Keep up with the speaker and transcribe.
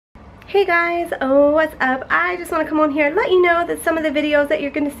Hey guys, oh, what's up? I just want to come on here and let you know that some of the videos that you're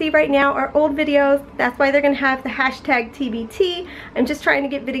going to see right now are old videos. That's why they're going to have the hashtag TBT. I'm just trying to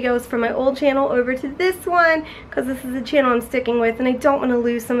get videos from my old channel over to this one because this is the channel I'm sticking with and I don't want to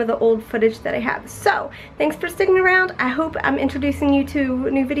lose some of the old footage that I have. So, thanks for sticking around. I hope I'm introducing you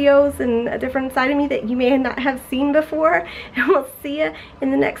to new videos and a different side of me that you may not have seen before. And we'll see you in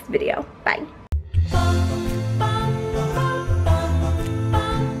the next video. Bye.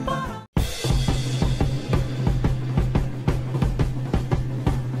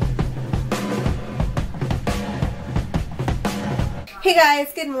 Hey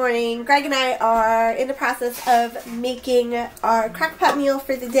guys, good morning. Greg and I are in the process of making our crock pot meal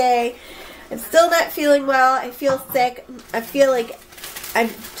for the day. I'm still not feeling well. I feel sick. I feel like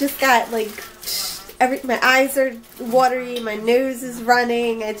I've just got like my eyes are watery, my nose is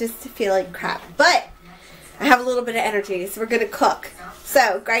running. I just feel like crap. But I have a little bit of energy, so we're gonna cook.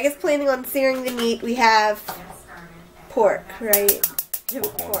 So Greg is planning on searing the meat. We have pork, right? We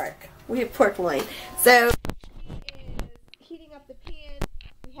have pork. We have pork loin. So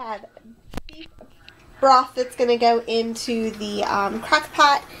we have beef broth that's going to go into the crock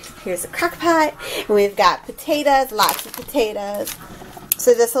pot. Here's the crock pot. And we've got potatoes, lots of potatoes.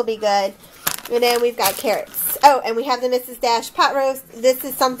 So this will be good. And then we've got carrots. Oh, and we have the Mrs. Dash pot roast. This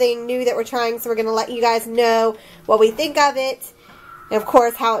is something new that we're trying, so we're going to let you guys know what we think of it. And of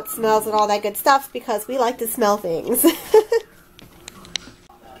course how it smells and all that good stuff because we like to smell things.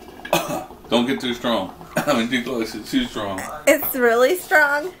 Don't get too strong. I mean, too close. It's too strong. It's really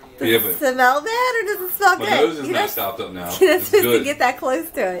strong. Does it smell bad or does it smell good? My nose is not stopped up now. You're not supposed to get that close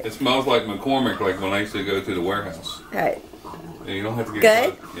to it. It smells like McCormick, like when I used to go to the warehouse. Right. Yeah, you don't have to get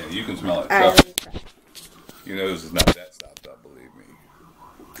good. Close. Yeah, you can smell it. All right, your nose is not that stopped up, believe me.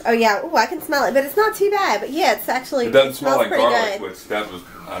 Oh yeah, ooh, I can smell it, but it's not too bad. But yeah, it's actually it doesn't smell like garlic, good. which that was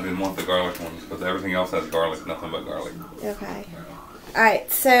I didn't want the garlic ones because everything else has garlic, nothing but garlic. Okay. All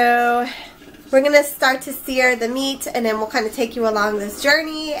right, so we're going to start to sear the meat, and then we'll kind of take you along this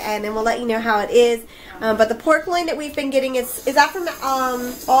journey, and then we'll let you know how it is. But the pork loin that we've been getting, is that from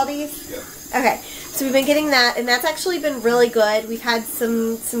Aldi's? Yes. Okay, so we've been getting that, and that's actually been really good. We've had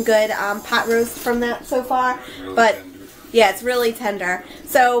some good pot roast from that so far, Really but tender. Yeah, it's really tender.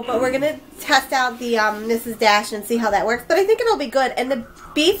 So, but we're going to test out the Mrs. Dash and see how that works. But I think it'll be good. And the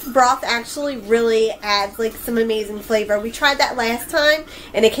beef broth actually really adds like some amazing flavor. We tried that last time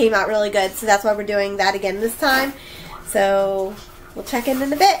and it came out really good. So that's why we're doing that again this time. So we'll check in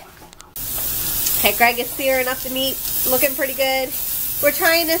a bit. Okay, Greg is searing up the meat. Looking pretty good. We're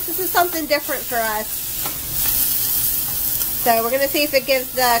trying this. This is something different for us. So we're going to see if it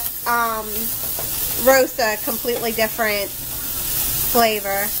gives the roast a completely different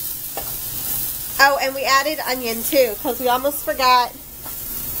flavor. Oh, and we added onion too because we almost forgot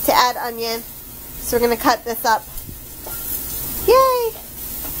to add onion. So we're going to cut this up. Yay!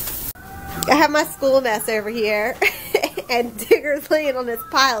 I have my school mess over here and Digger's laying on this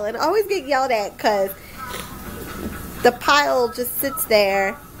pile and I always get yelled at because the pile just sits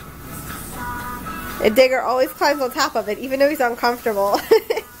there and Digger always climbs on top of it even though he's uncomfortable.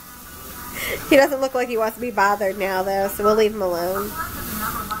 He doesn't look like he wants to be bothered now, though, so we'll leave him alone.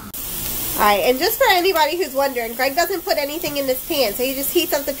 Alright, and just for anybody who's wondering, Greg doesn't put anything in this pan, so he just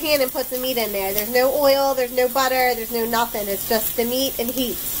heats up the pan and puts the meat in there. There's no oil, there's no butter, there's no nothing. It's just the meat and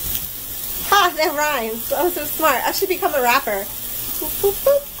heat. Ha! That rhymes. Oh, so smart. I should become a rapper.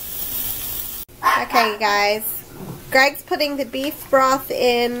 Okay, guys. Greg's putting the beef broth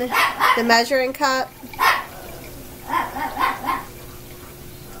in the measuring cup.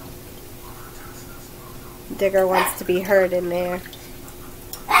 Digger wants to be heard in there.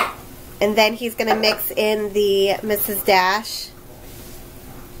 And then he's going to mix in the Mrs. Dash.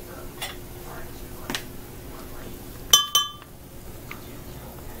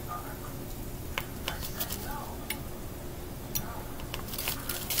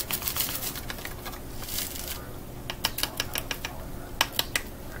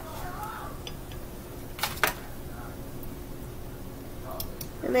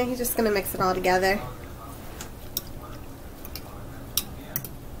 And then he's just going to mix it all together.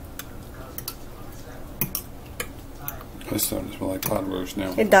 It's starting to smell like pot roast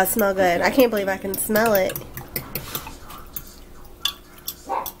now. It does smell good. I can't believe I can smell it.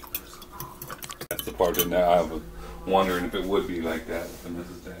 That's the part that now I was wondering if it would be like that, the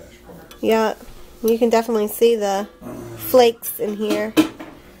Mrs. Dash part. Yeah, you can definitely see the flakes in here.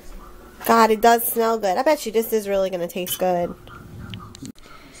 God, it does smell good. I bet you this is really going to taste good.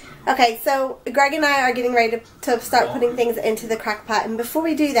 Okay, so Greg and I are getting ready to start putting things into the crock pot. And before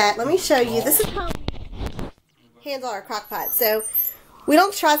we do that, let me show you. This is how we handle our crock pot. So We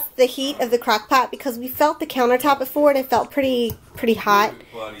don't trust the heat of the crock pot because we felt the countertop before and it felt pretty hot.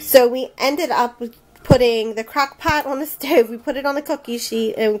 So we ended up putting the crock pot on the stove. We put it on a cookie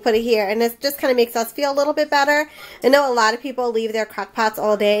sheet and we put it here. And it just kind of makes us feel a little bit better. I know a lot of people leave their crock pots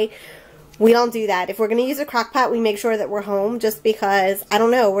all day. We don't do that. If we're going to use a crock pot, we make sure that we're home just because, I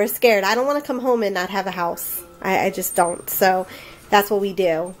don't know, we're scared. I don't want to come home and not have a house. I just don't. So that's what we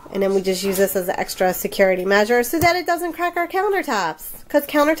do. And then we just use this as an extra security measure so that it doesn't crack our countertops. Because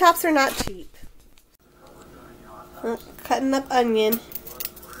countertops are not cheap. Cutting up onion.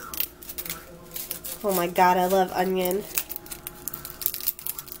 Oh my god, I love onion.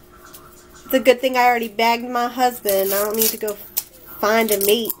 It's a good thing I already bagged my husband. I don't need to go find a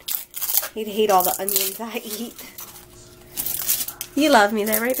mate. He'd hate all the onions I eat. You love me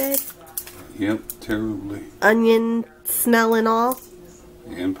there, right, babe? Yep, terribly. Onion smell and all.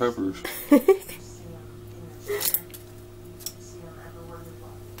 And peppers.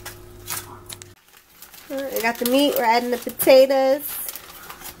 Alright, we got the meat. We're adding the potatoes.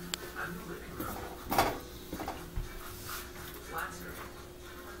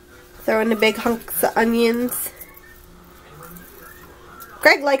 Throw in the big hunks of onions.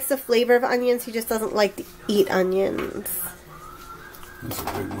 Greg likes the flavor of onions. He just doesn't like to eat onions. That's a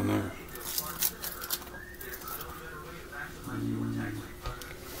big one there.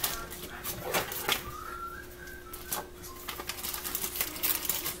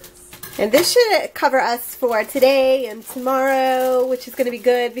 And this should cover us for today and tomorrow, which is going to be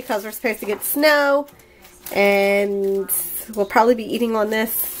good because we're supposed to get snow. And we'll probably be eating on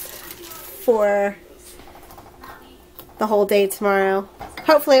this for the whole day tomorrow.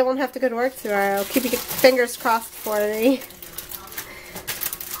 Hopefully I won't have to go to work tomorrow. Keep your fingers crossed for me.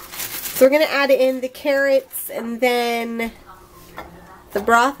 So we're going to add in the carrots and then the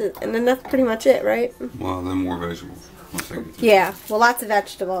broth, and then that's pretty much it, right? Well, then more vegetables. Yeah, well, lots of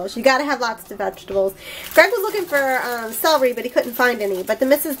vegetables. You got to have lots of vegetables. Greg was looking for celery, but he couldn't find any. But the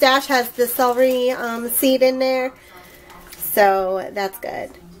Mrs. Dash has the celery seed in there, so that's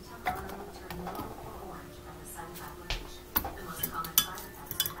good.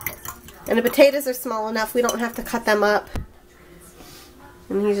 And the potatoes are small enough, we don't have to cut them up.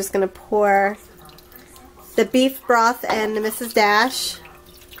 And he's just going to pour the beef broth and the Mrs. Dash.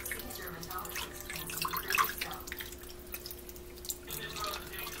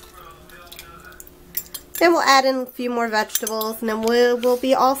 Then we'll add in a few more vegetables and then we'll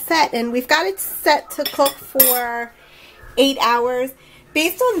be all set. And we've got it set to cook for 8 hours.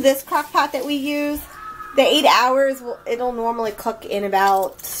 Based on this crock pot that we use, the 8 hours, it'll normally cook in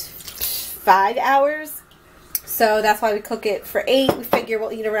about 5 hours. So that's why we cook it for 8. We figure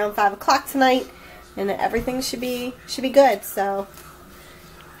we'll eat around 5 o'clock tonight and everything should be good. So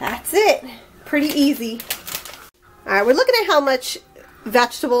that's it. Pretty easy. Alright, we're looking at how much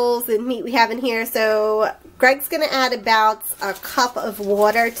vegetables and meat we have in here. So Greg's going to add about a cup of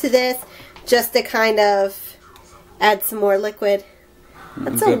water to this just to kind of add some more liquid.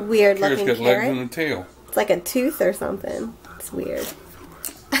 That's a weird looking carrot. Legs and a tail. It's like a tooth or something. It's weird.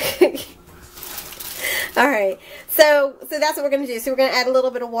 Alright, so that's what we're going to do. So we're going to add a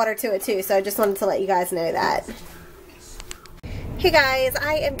little bit of water to it too. So I just wanted to let you guys know that. Hey guys,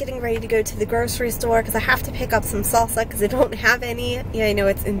 I am getting ready to go to the grocery store because I have to pick up some salsa because I don't have any. Yeah, I know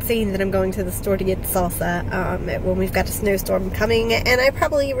it's insane that I'm going to the store to get salsa when we've got a snowstorm coming, and I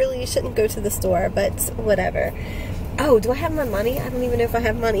probably really shouldn't go to the store, but whatever. Oh, do I have my money? I don't even know if I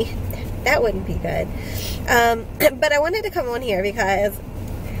have money. That wouldn't be good. But I wanted to come on here because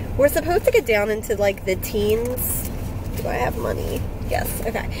we're supposed to get down into like the teens. Do I have money? Yes,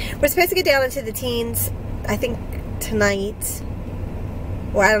 okay. We're supposed to get down into the teens, I think tonight.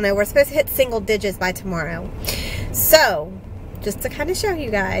 Well, I don't know. We're supposed to hit single digits by tomorrow. So, just to kind of show you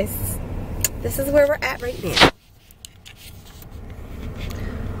guys, this is where we're at right now.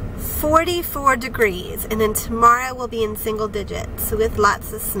 44 degrees, and then tomorrow we'll be in single digits with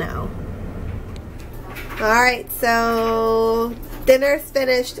lots of snow. Alright, so dinner's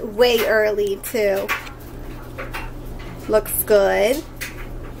finished way early too. Looks good.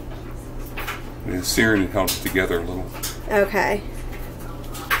 Yeah, searing it helps together a little. Okay.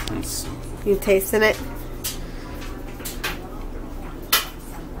 Let's see. You tasting it?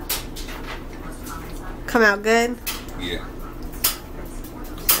 Come out good? Yeah.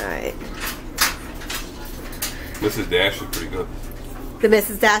 Alright. Mrs. Dash is pretty good. The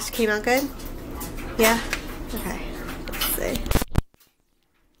Mrs. Dash came out good? Yeah? Okay. Let's see.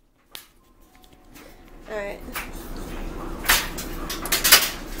 Alright.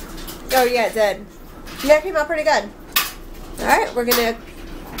 Oh yeah, it did. Yeah, it came out pretty good. Alright, we're gonna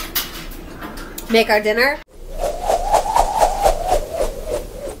make our dinner.